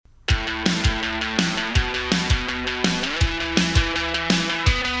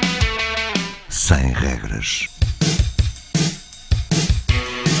sem regras.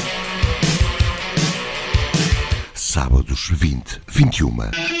 Sábados 20, 21.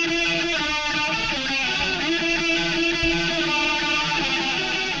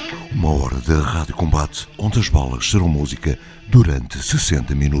 Uma hora de rádio combate onde as bolas serão música durante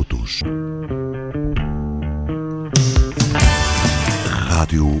 60 minutos.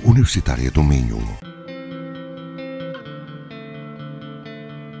 Rádio Universitária do Minho.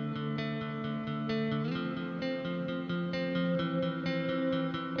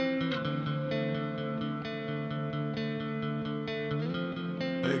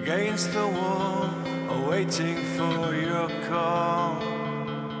 Against the wall, awaiting for your call.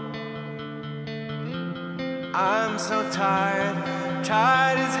 I'm so tired,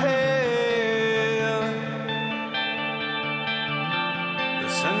 tired as hell. The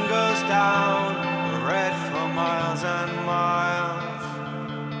sun goes down, red for miles and miles.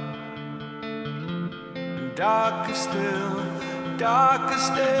 And darker still, darker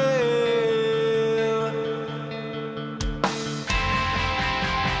still.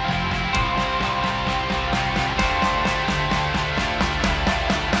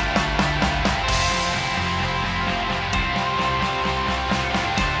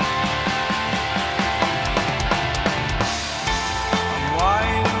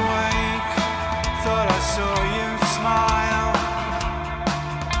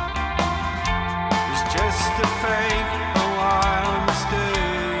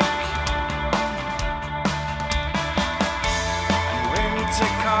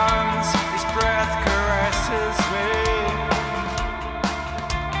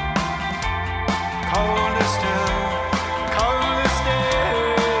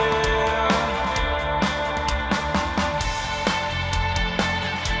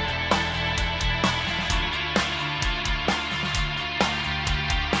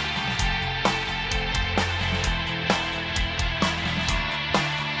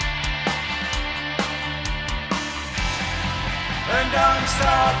 Don't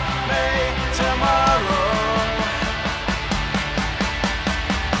stop me tomorrow,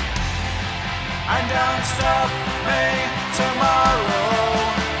 and don't stop me tomorrow,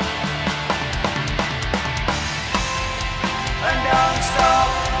 and don't stop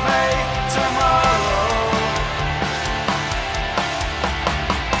me tomorrow,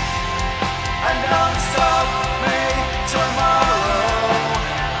 and don't stop me tomorrow.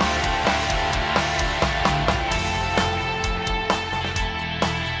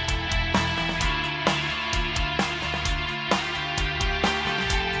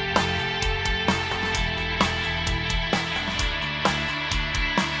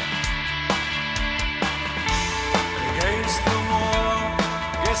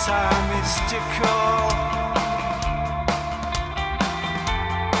 I'm mystical.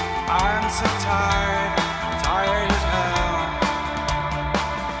 I'm so tired, tired as hell.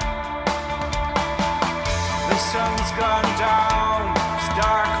 The sun's gone down, it's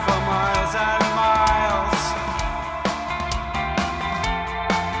dark for miles and miles.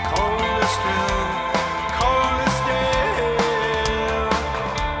 Colder still, colder still.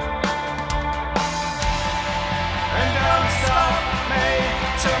 And don't stop me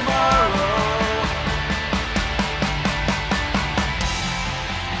tomorrow,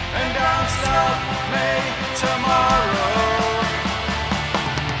 and don't stop me tomorrow,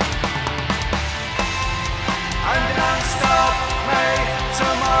 and don't stop me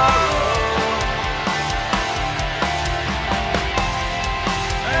tomorrow,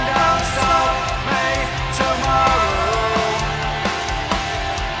 and don't stop me tomorrow.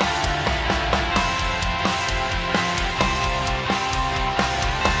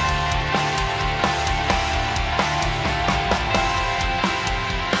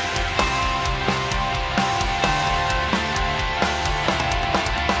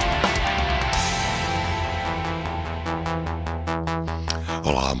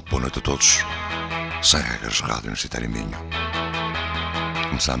 Olá, boa noite a todos. Sem regras, Rádio Universitária Minho.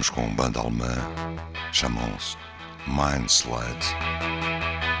 Começamos com uma banda alemã, chamam-se MINDSLIDE.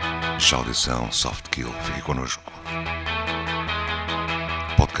 Já audição Soft Kill, fique connosco.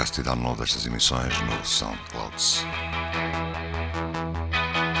 Podcast e download destas emissões no SoundCloud.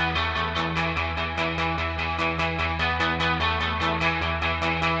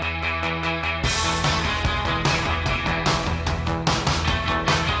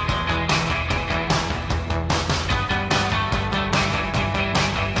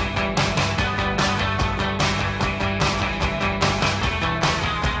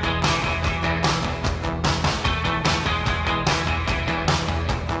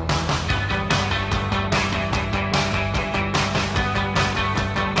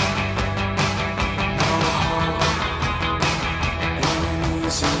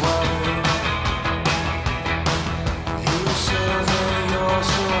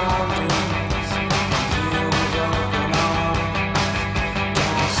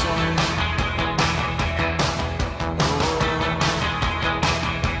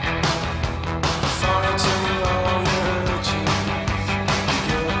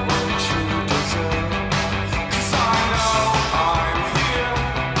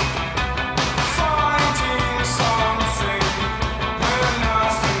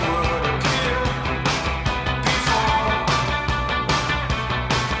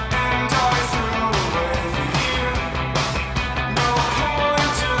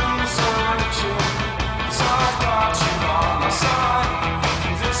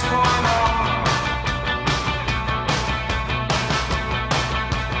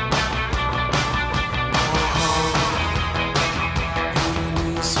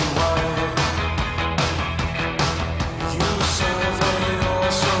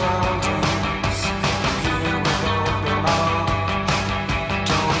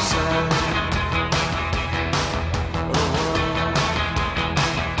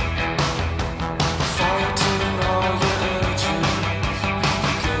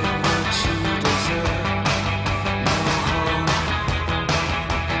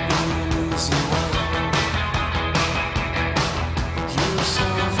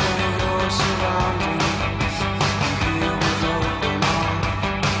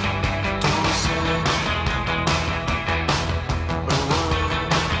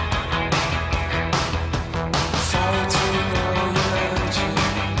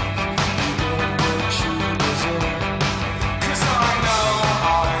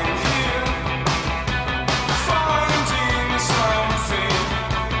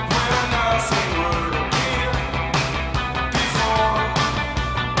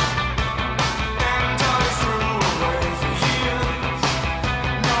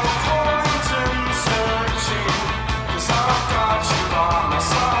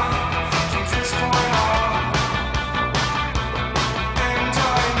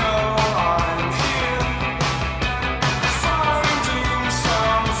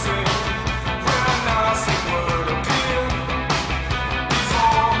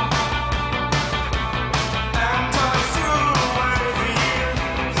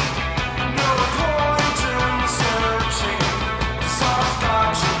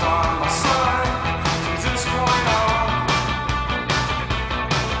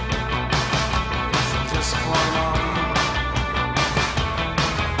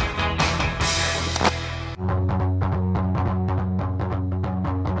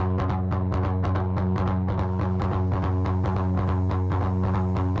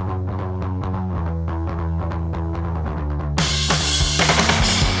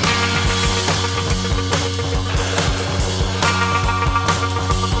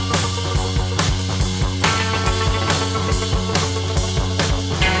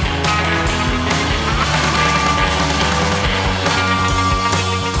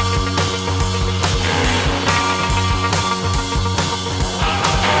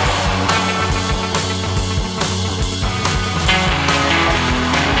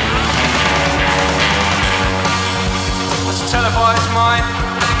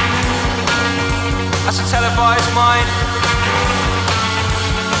 televised mind.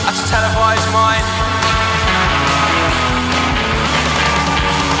 That's a televised mind.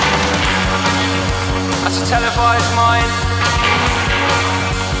 That's a televised mind.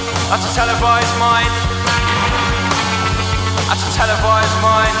 That's a televised mind. That's a televised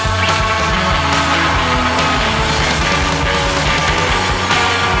mind.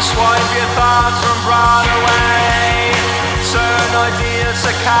 Swipe your thoughts from Broadway. Turn ideas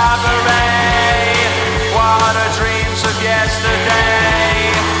to cabaret. What are dreams of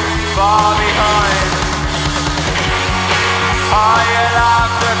yesterday? Far behind. Are your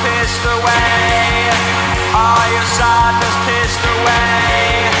laughter pissed away? Are your sadness pissed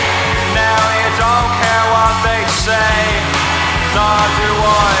away? Now you don't care what they say, nor do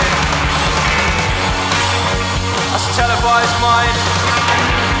I. That's a televised mind.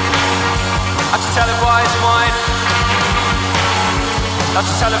 That's a televised mind. That's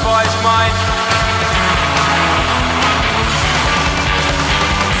a televised mind.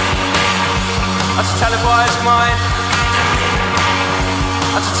 That's a televised mind.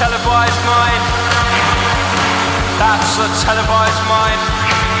 That's a televised mind. That's a televised mind.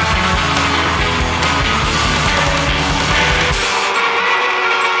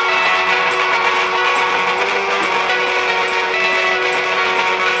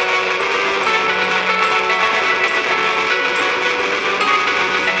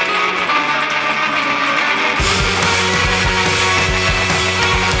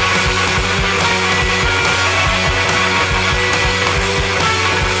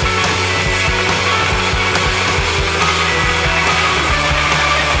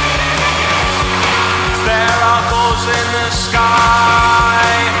 In the sky,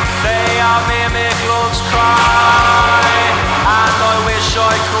 they are mimic love's cry, and I wish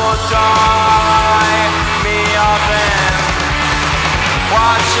I could die, me or them.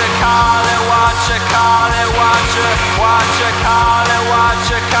 What you call it, what you call it, what you call it, what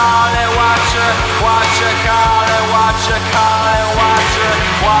you call it, what you call it, what you call it, what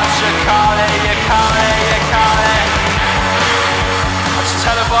you call it, you call it, you call it. That's a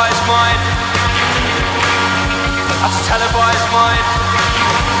televised mind. That's a televised mind.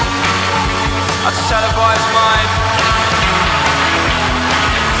 That's a televised mind.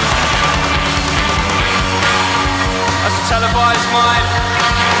 That's a televised mind.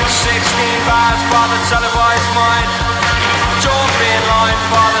 16 bars for the televised mind. Jump in line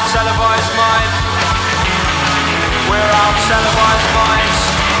for the televised mind. We're all televised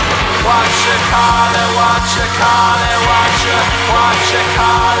minds. What you call it, what you call it, what you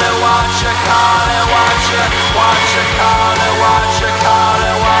call it, what you call it, what you call it, what you call it, what you call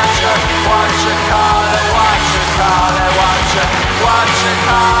it, what you call it, what you call it,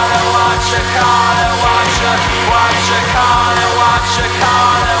 what you call it, what you call it, what you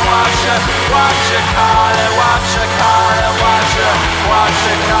call it, what you call it, what you call it, what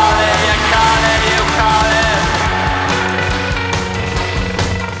you call it, you call it, you call it.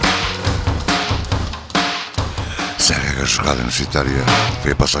 Sem regras, rádio universitária,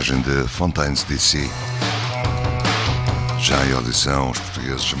 foi a passagem de FONTAINES DC. Já em audição, os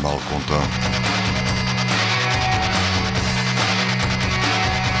portugueses MALCONTENT.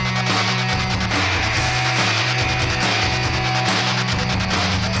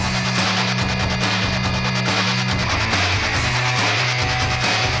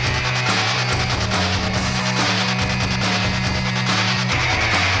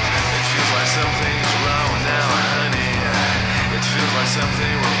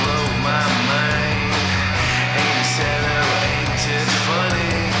 Something will blow my mind. Ain't it sad or ain't it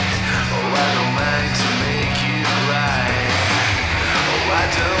funny? Oh, I don't mind.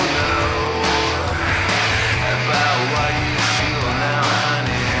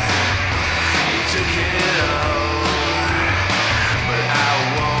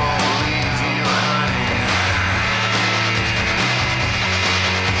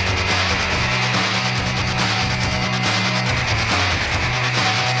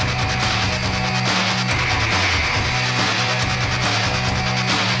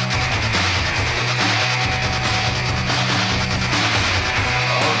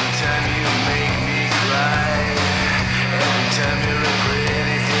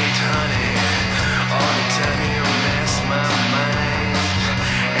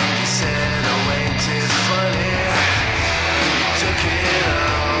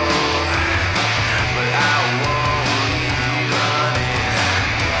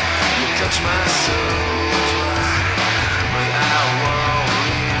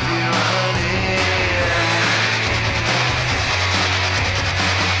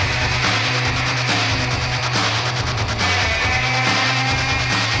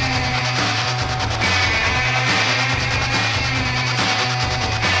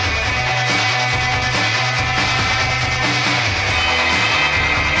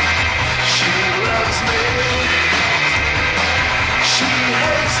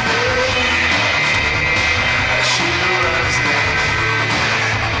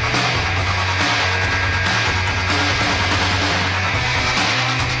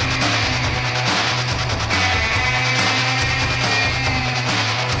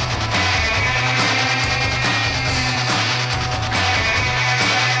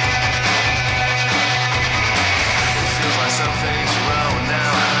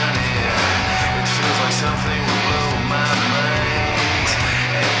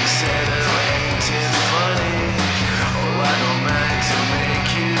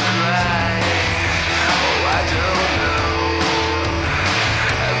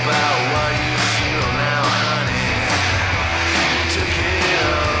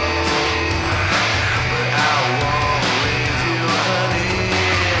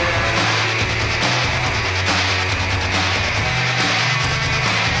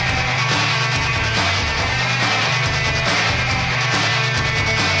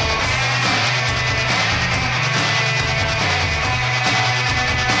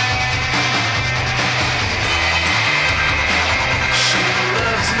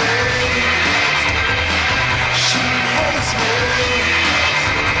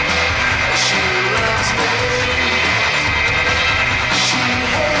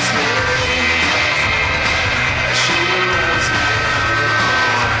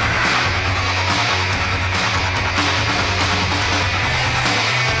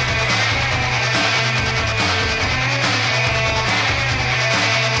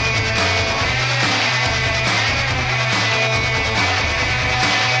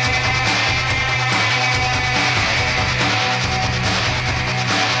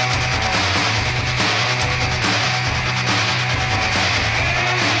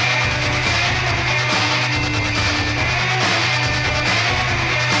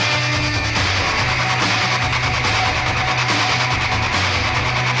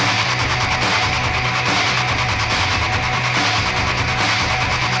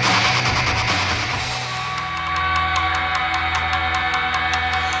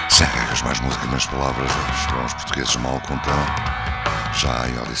 Mais música, menos palavras, estão os portugueses MALCONTENT, já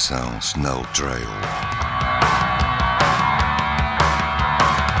em audição Snow Trail.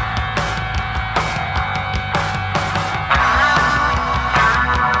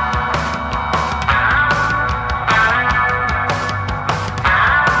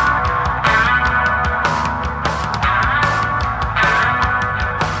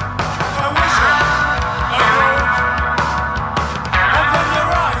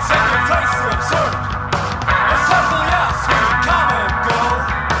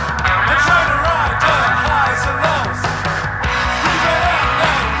 High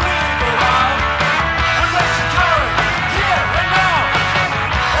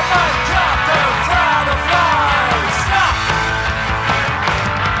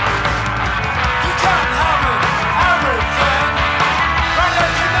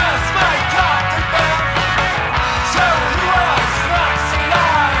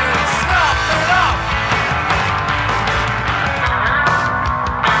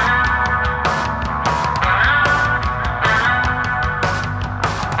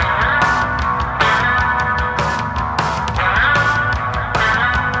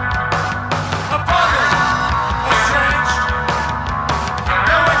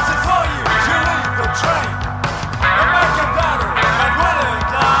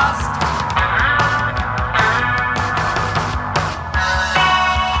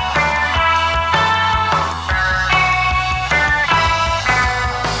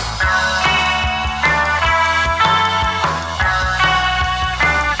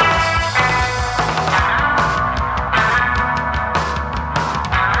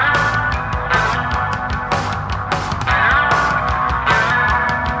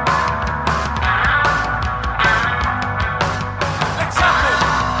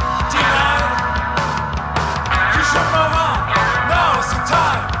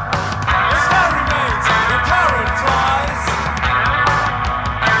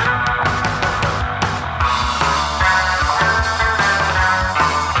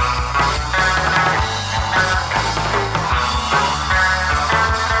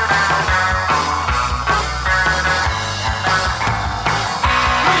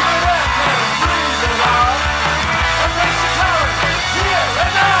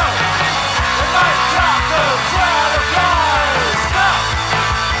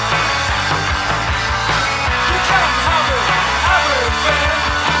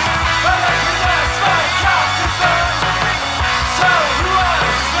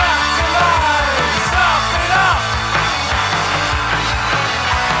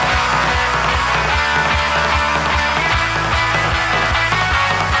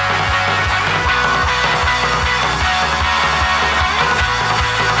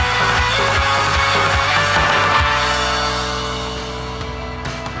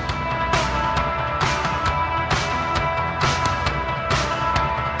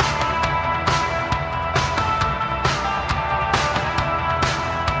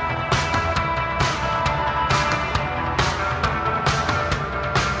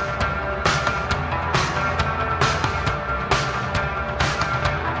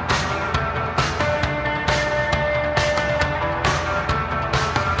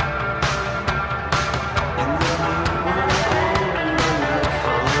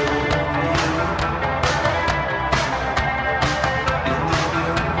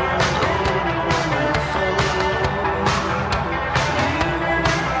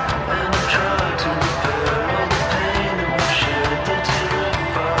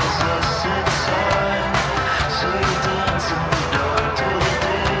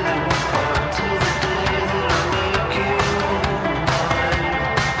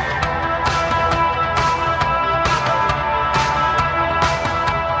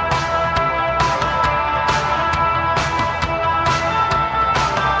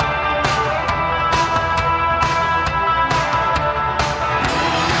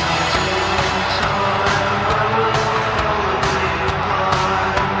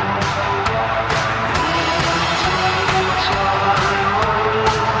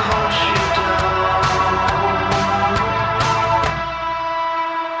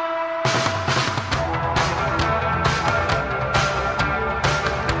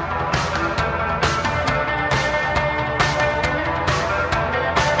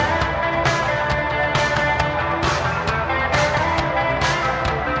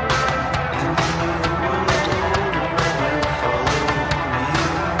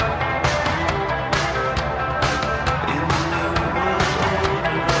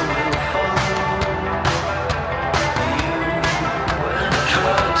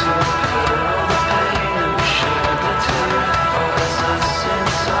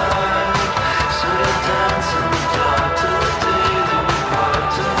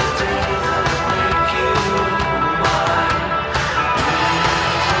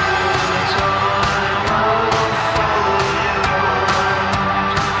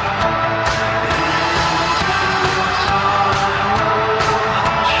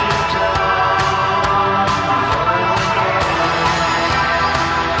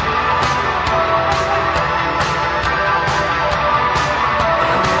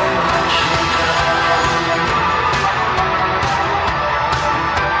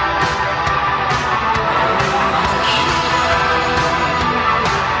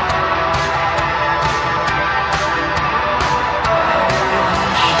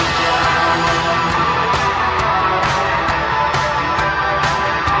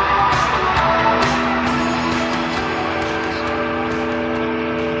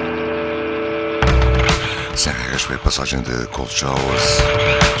passagem de Cold Showers,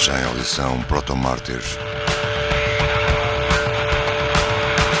 já em audição PROTOMARTYR.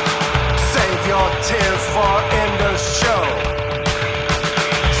 Save your tears for end of show.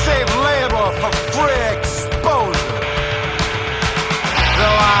 Save labor for free exposure.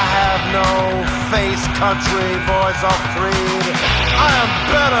 Though I have no face, country, voice or creed, I am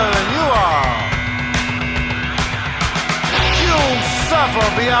better than you are. You suffer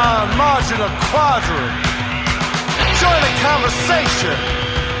beyond marginal quadrant. Join the conversation.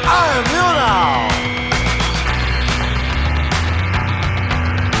 I am you now.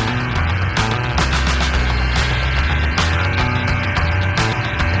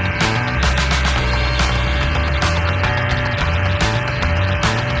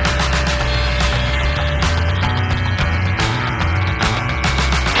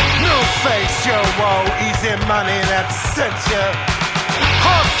 New face your woe, easy money that sent you.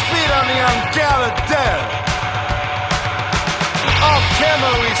 Hawks feet on the ungathered dead. Off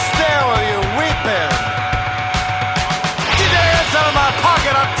camera we stare with you weeping. Get your hands out of my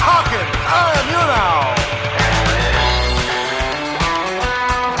pocket, I'm talking. I am you now.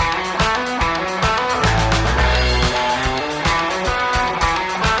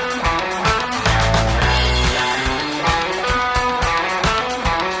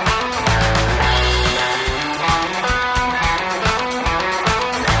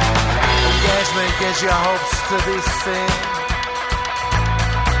 Engagement gives you hopes to be seen.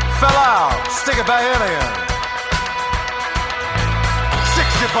 Fell out, stick it back in again.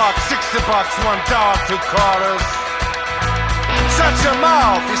 $60, $1, 2 quarters. Shut your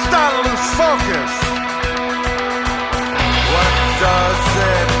mouth, you're starting to lose focus. What does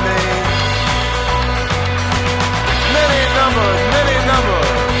it mean? Many numbers.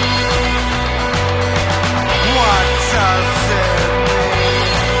 What does it mean?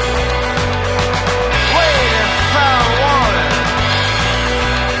 Wait and found warning.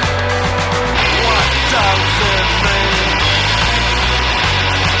 Does it mean?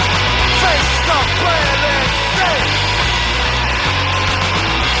 Face the plan and say.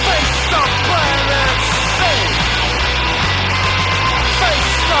 Face the plan and say.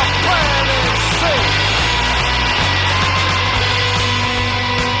 Face the plan and say.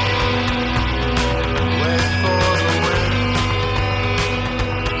 Wait for the wind.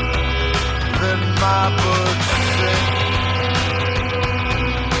 Then my birds sing.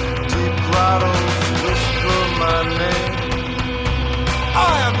 Deep grottos whisper my name. I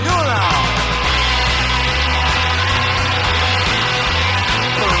am you now.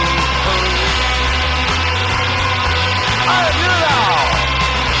 I am you now.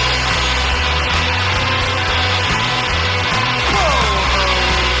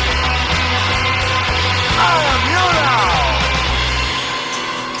 I am you now.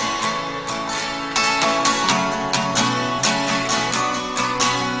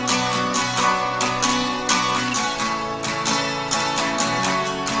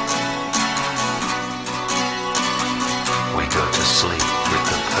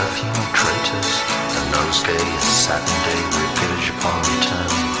 Saturday we pillage upon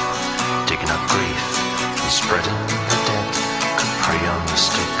return, digging up grief and spreading the dead. Capri on the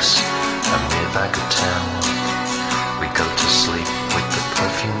sticks, a mere bag of town. We go to sleep with the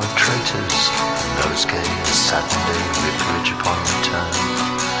perfume of traitors, and those gay as Saturday we pillage upon return,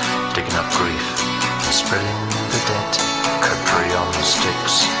 digging up grief and spreading the dead. Capri on the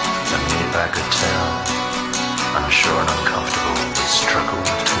sticks, a mere bag of town. Unsure and uncomfortable we struggle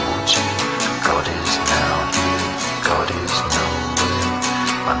towards you. God is now here, God is nowhere.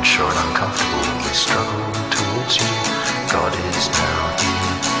 Unsure and uncomfortable, we struggle towards you. God is now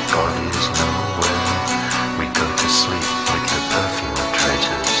here, God is nowhere. We go to sleep with the perfume of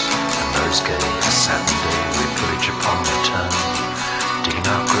traitors, and those gay as Saturday we pillage upon return, digging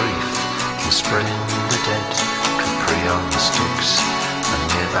up grief and spreading the dead. Capri on the sticks, a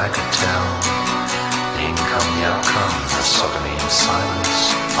mere bag of town. The income, the outcome, the sodomy in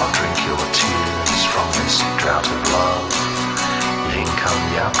silence. I'll drink your tears from this drought of love. The income,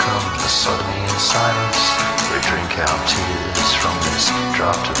 the outcome, the sodomy in silence. We drink our tears from this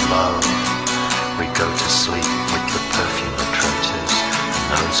drought of love. We go to sleep with the perfume of traitors,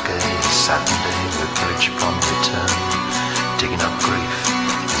 and those gay Saturday we pillage upon return, digging up grief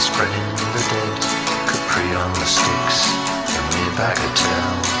and spreading the dead. Capri on the sticks, a mere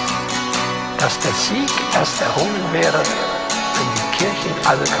bagatelle. Dass der Sieg erst errungen wäre, wenn die Kirchen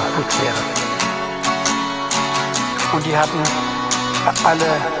alle kaputt wären. Und die hatten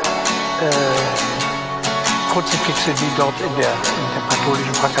alle Kruzifixe, die dort in der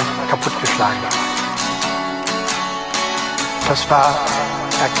katholischen Praxis kaputtgeschlagen waren. Das war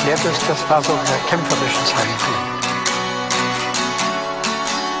erklärt, das war so ein kämpferisches Heiligtum.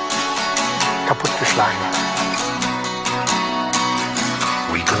 flight.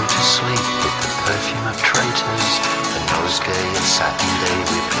 We go to sleep with the perfume of traitors, a nosegay and satin day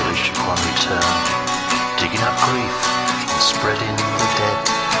we pillage upon return, digging up grief and spreading the dead,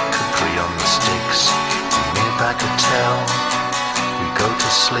 capri on the sticks, and mere bagatelle. We go to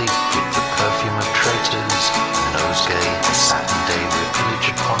sleep with the perfume of traitors, a nosegay and satin day we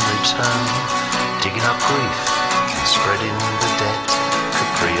pillage upon return, digging up grief and spreading the dead,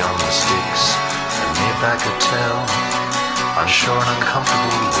 capri on the sticks, a mere bagatelle. Unsure and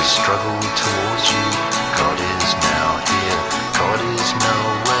uncomfortable, we struggle towards you. God is now here, God is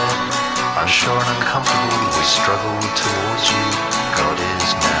nowhere. Unsure and uncomfortable, we struggle towards you. God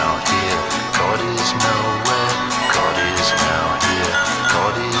is now here, God is nowhere. God is now here,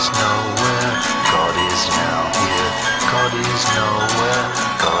 God is nowhere. God is now here, God is nowhere.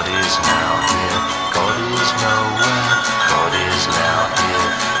 God is now here, God is nowhere. God is now here,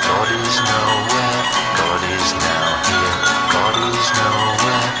 God is nowhere. God is now here, God is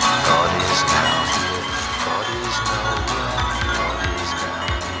nowhere. God is now here, God is nowhere. God is now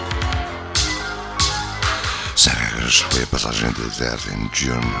here. Sem regras foi a passagem de Dead in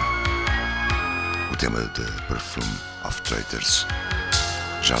June, o tema de Perfume of Traitors,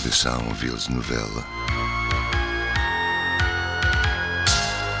 já a audição Villes Nouvelles.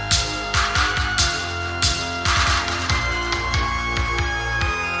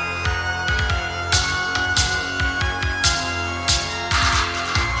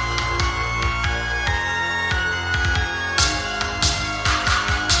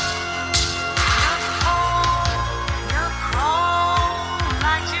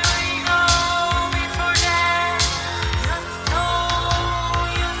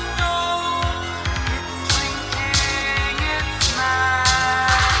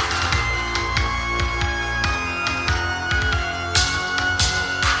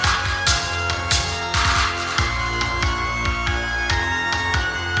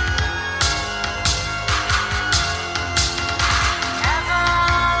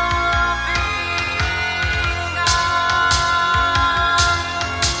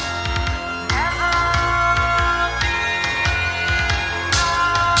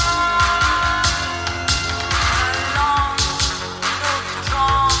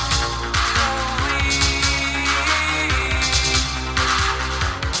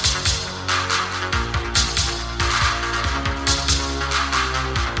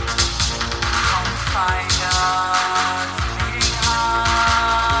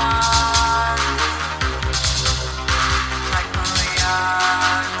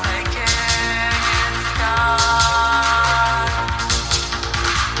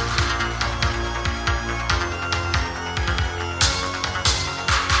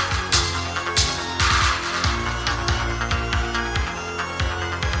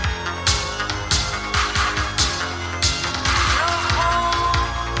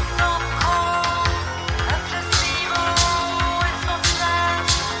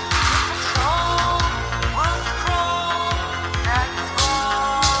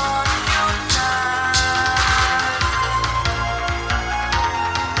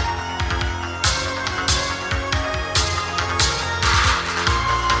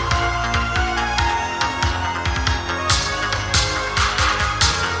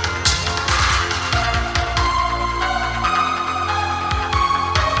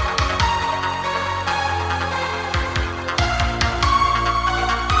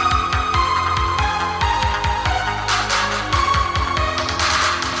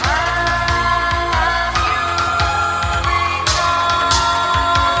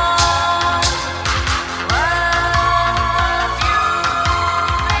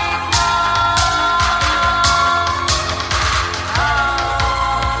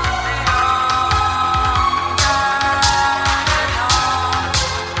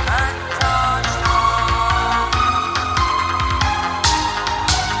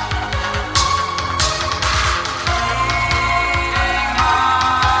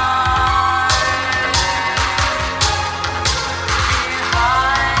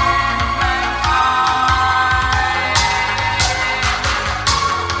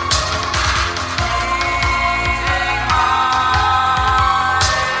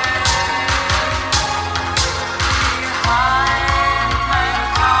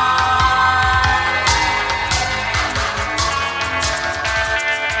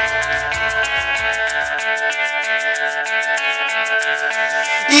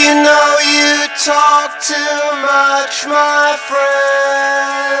 talk too much, my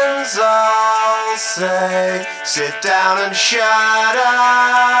friends. I'll say, sit down and shut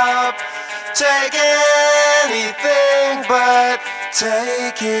up. Take anything but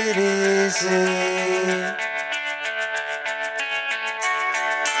take it easy.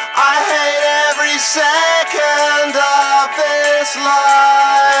 I hate every second of this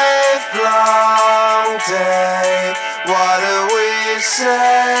lifelong day. What do we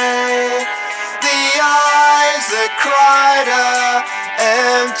say? The eyes that cried are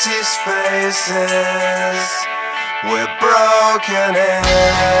empty spaces. We're broken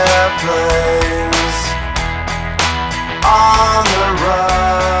airplanes on the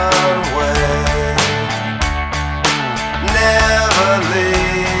runway, never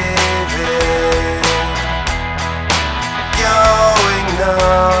leaving, going no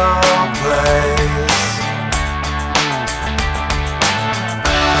place.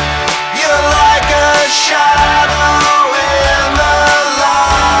 You're like a shadow in the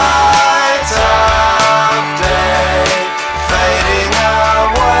light of day, fading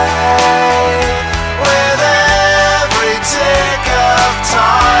away with every tick of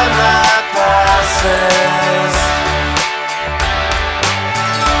time that passes.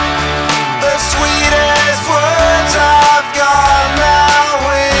 The sweetest words I've got now,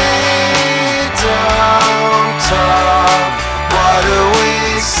 we don't talk. What do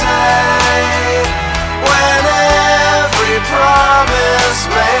we say when every promise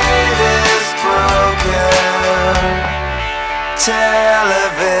made is broken?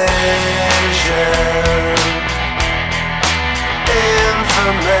 Television,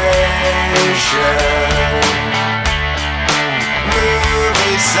 information,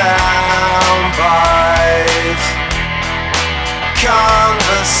 movie soundbite,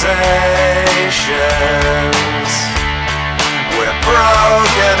 conversations. We're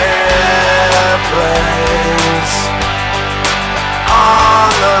broken airplanes on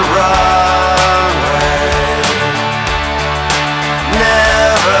the runway,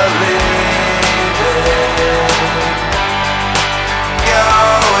 never leaving,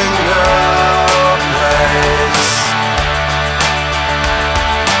 going no place.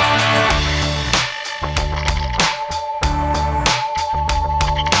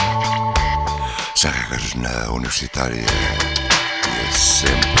 Sem regras na universitária e é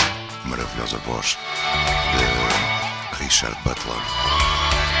sempre maravilhosa voz de Richard Butler.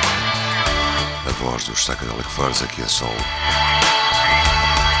 A voz dos Psychedelic Furs aqui a solo.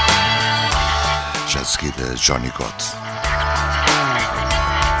 Já de seguida Johnny GOTH.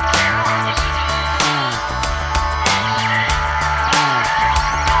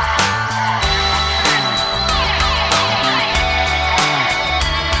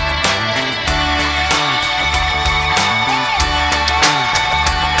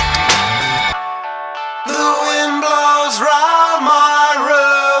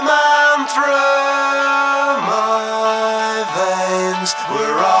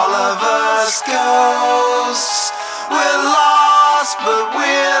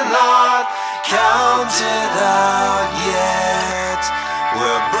 Counted out yet.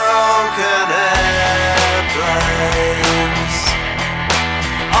 We're broken airplanes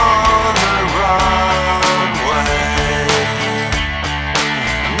on the runway,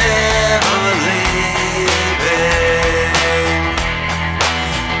 never leaving,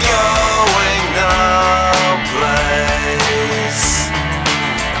 going no place.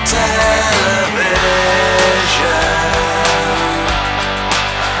 Television,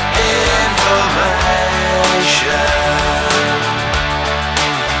 information,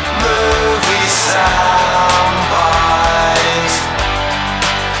 move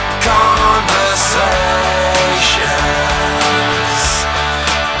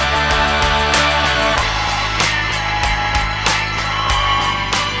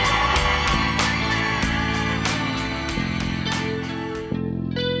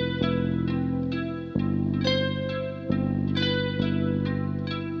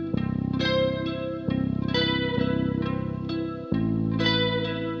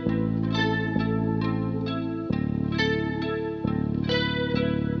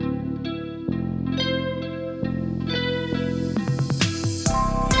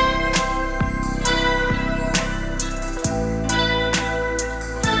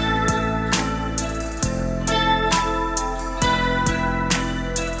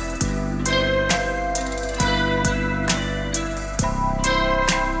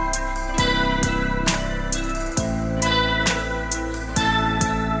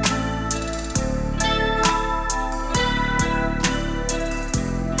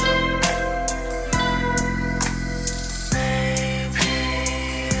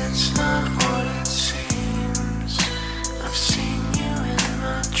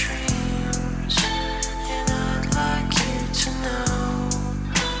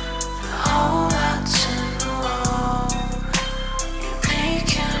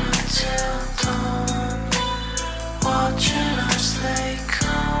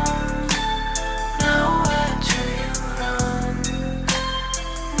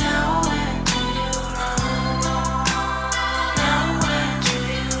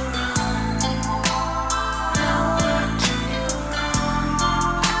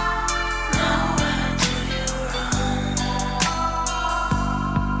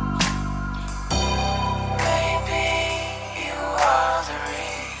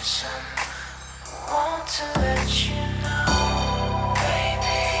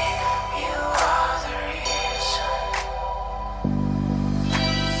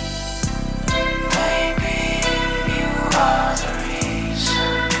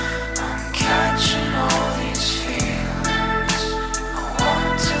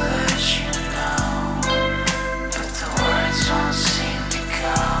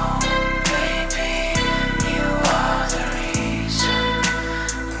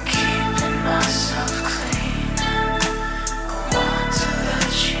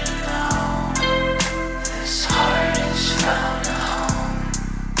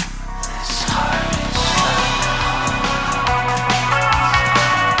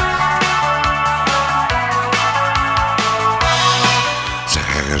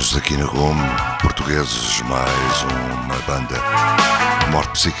Esquina Gome, portugueses, mais uma banda,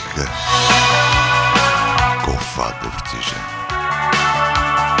 Morte Psíquica, com o fado da vertigem.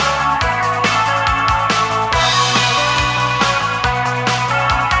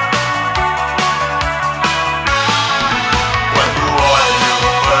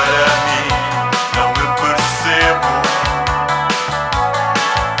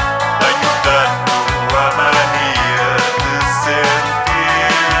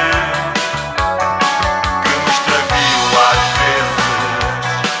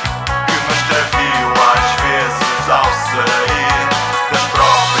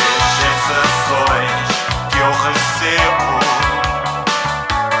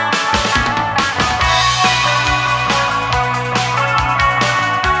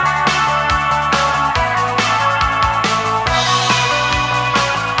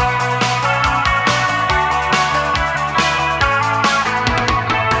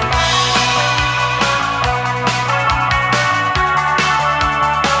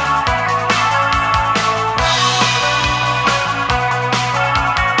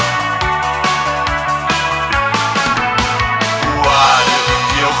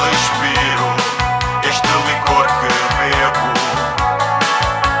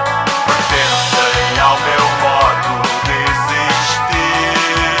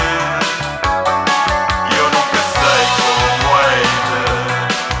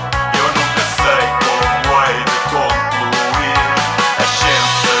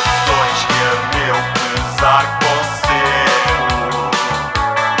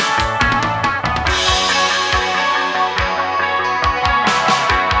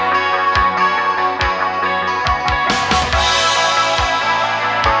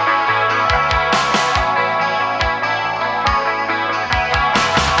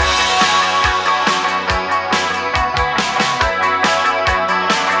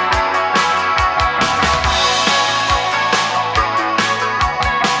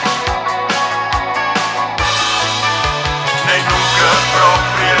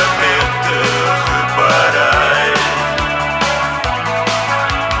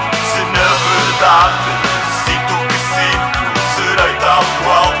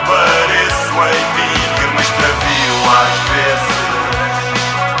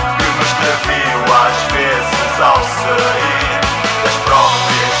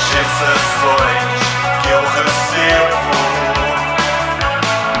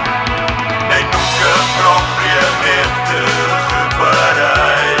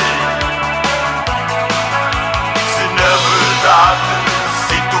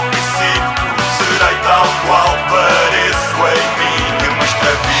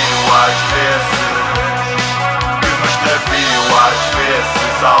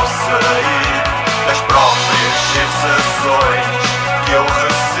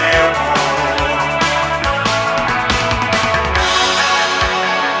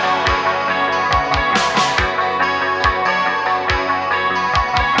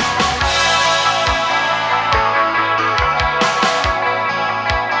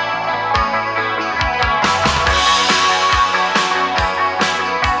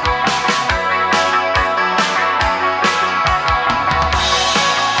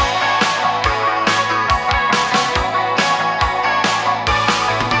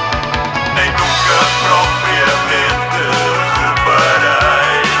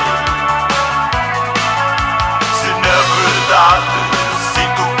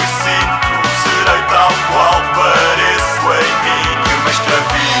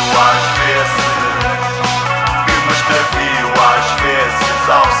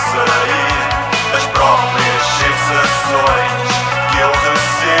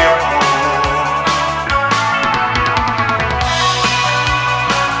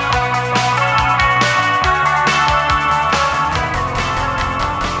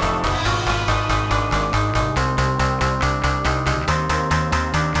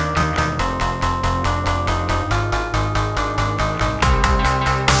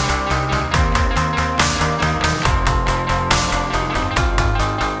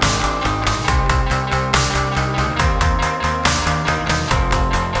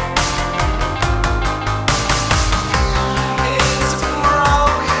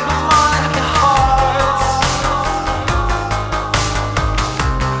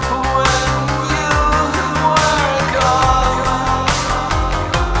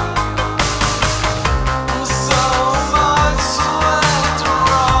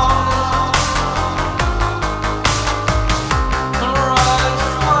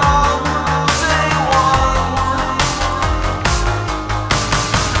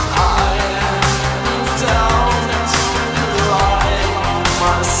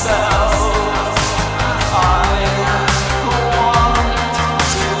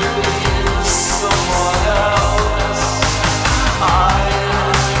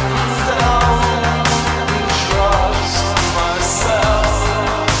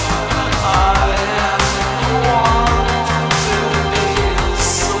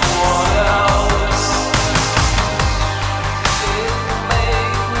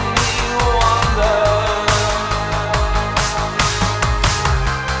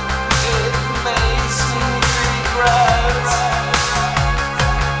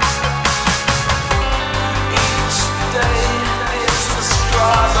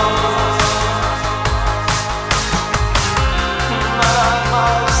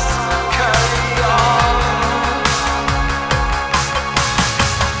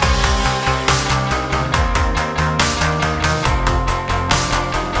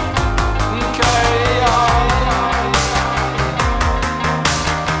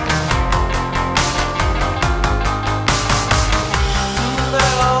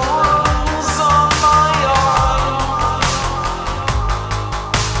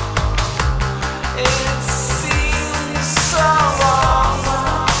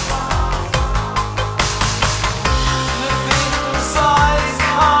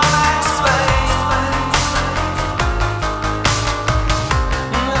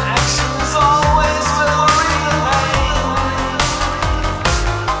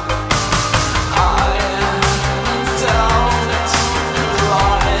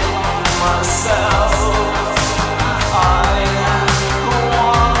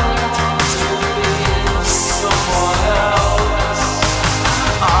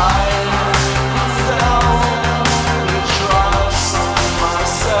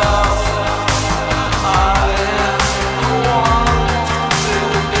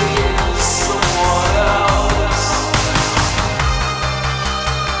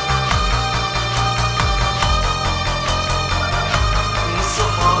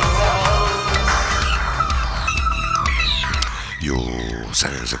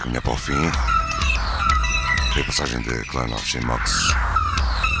 Regras a caminhar para o fim. Foi a passagem de clã XYMOX.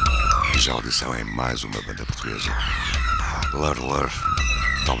 E já audição em mais uma banda portuguesa. LUR LUR,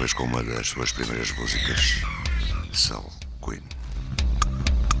 talvez com uma das suas primeiras músicas, Soul Queen.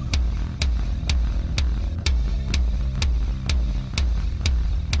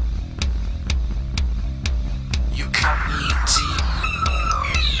 You cut me deep,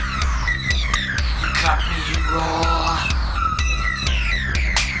 you cut me raw.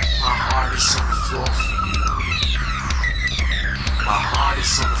 My heart is on the floor for you. My heart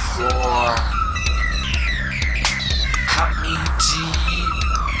is on the floor. Cut me deep,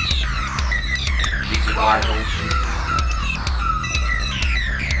 leave it wide open.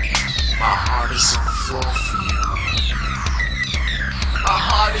 My heart is on the floor for you. My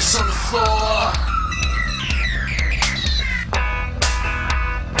heart is on the floor.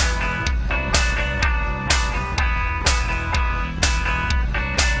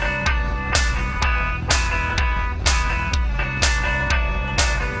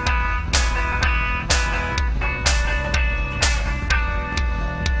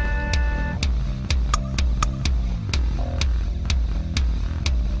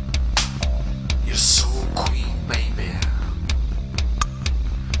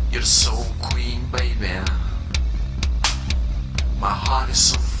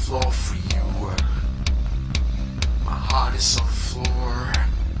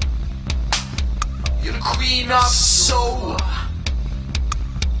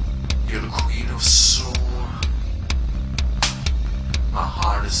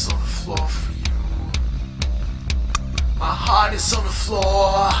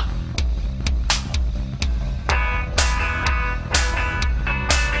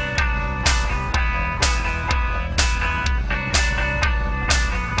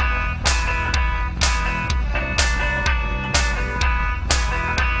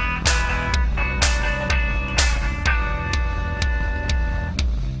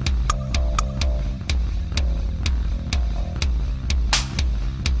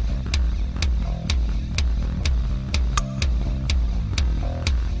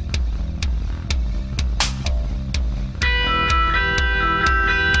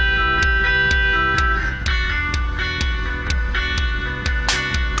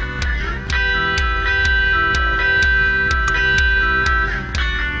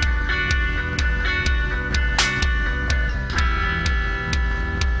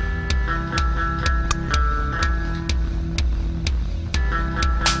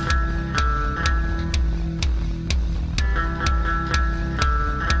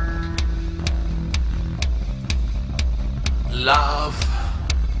 Love,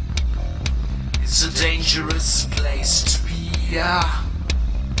 it's a dangerous place to be,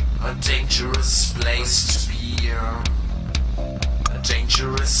 a dangerous place to be, a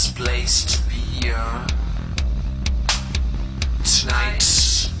dangerous place to be.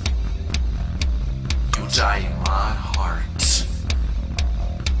 Tonight, you die in my heart,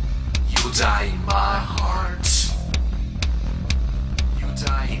 you die in my heart, you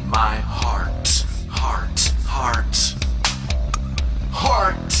die in my heart, heart, heart.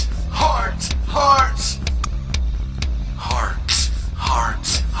 Heart, heart, heart. Heart,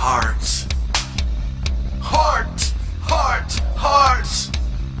 heart, heart. Heart, heart, heart.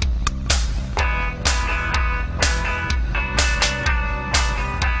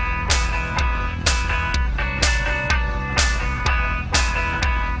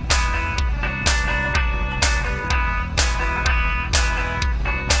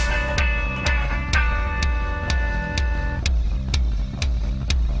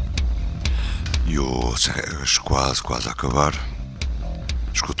 Regras quase a acabar.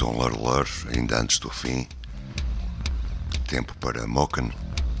 Escutam LUR LUR ainda antes do fim. Tempo para MOKEN.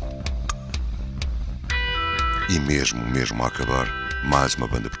 E mesmo a acabar, mais uma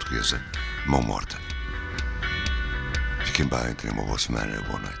banda portuguesa, MÁO MORTA. Fiquem bem, tenham uma boa semana e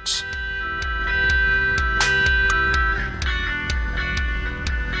boa noite.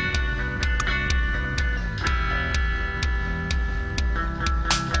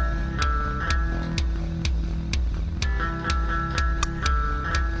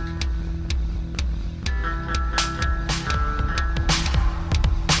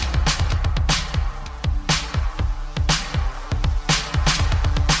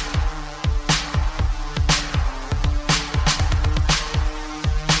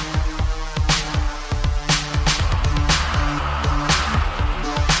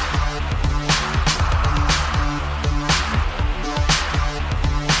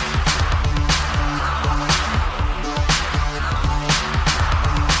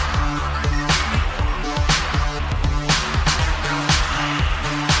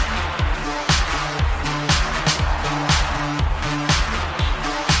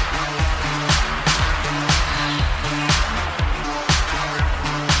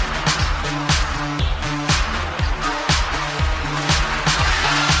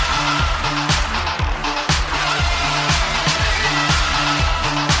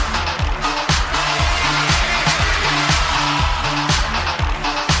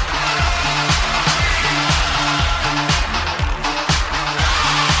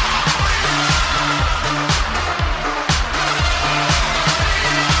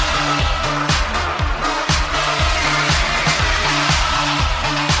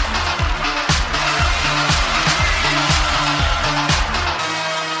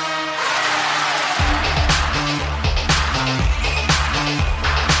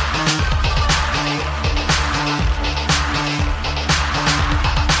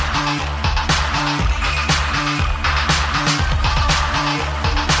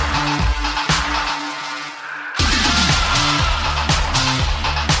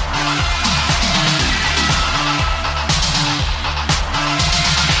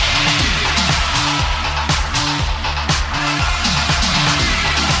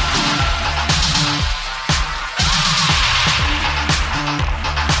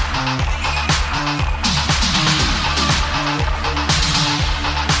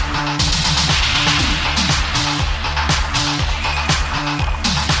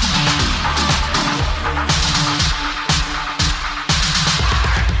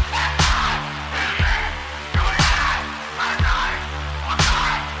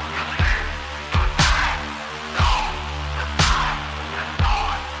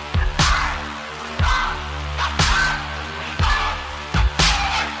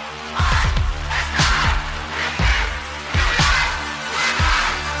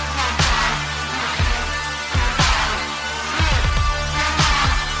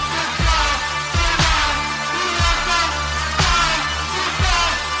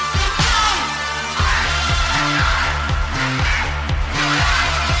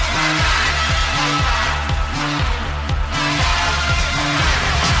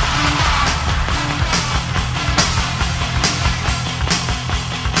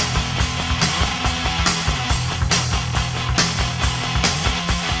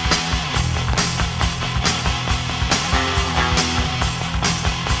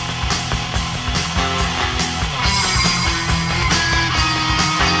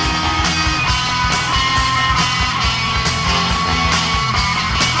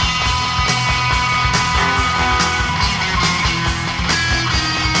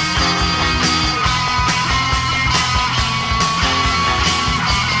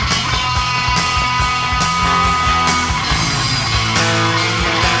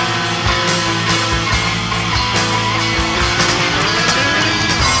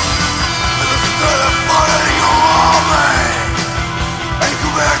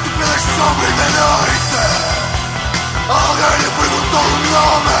 Alguém lhe perguntou o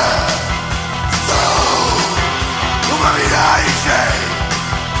nome. Sou uma miragem.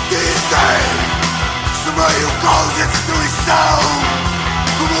 Dizem, semeio o caos e a destruição.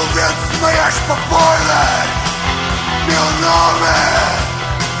 Como o vento semeia as papoilas. Meu nome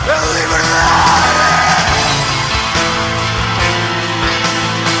é liberdade.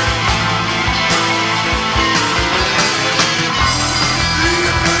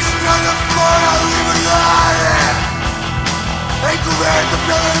 Encoberto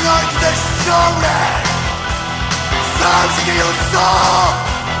pela noite das sombras. Sabes quem eu sou?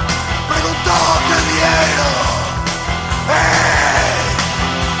 Perguntou ao candeeiro. Ei,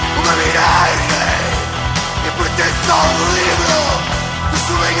 uma miragem. E pertence ao livro dos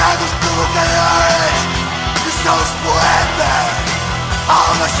sublinhados provocadores, que são os poetas,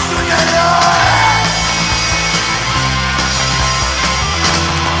 almas sonhadoras.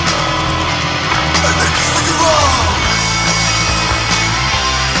 Anarquista duval.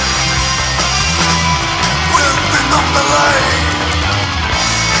 Em nome da lei.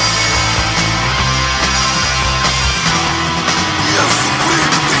 E eu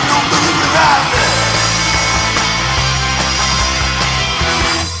suprimo em nome da liberdade.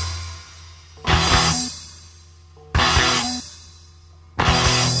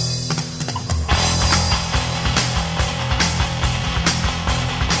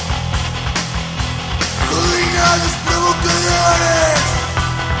 Sublinhados provocadores.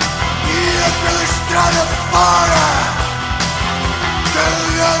 Ia pela estrada fora,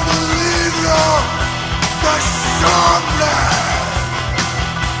 carregando o livro das sombras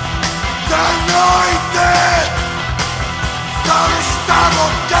da noite. Só estava o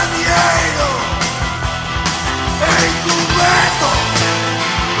candeeiro encoberto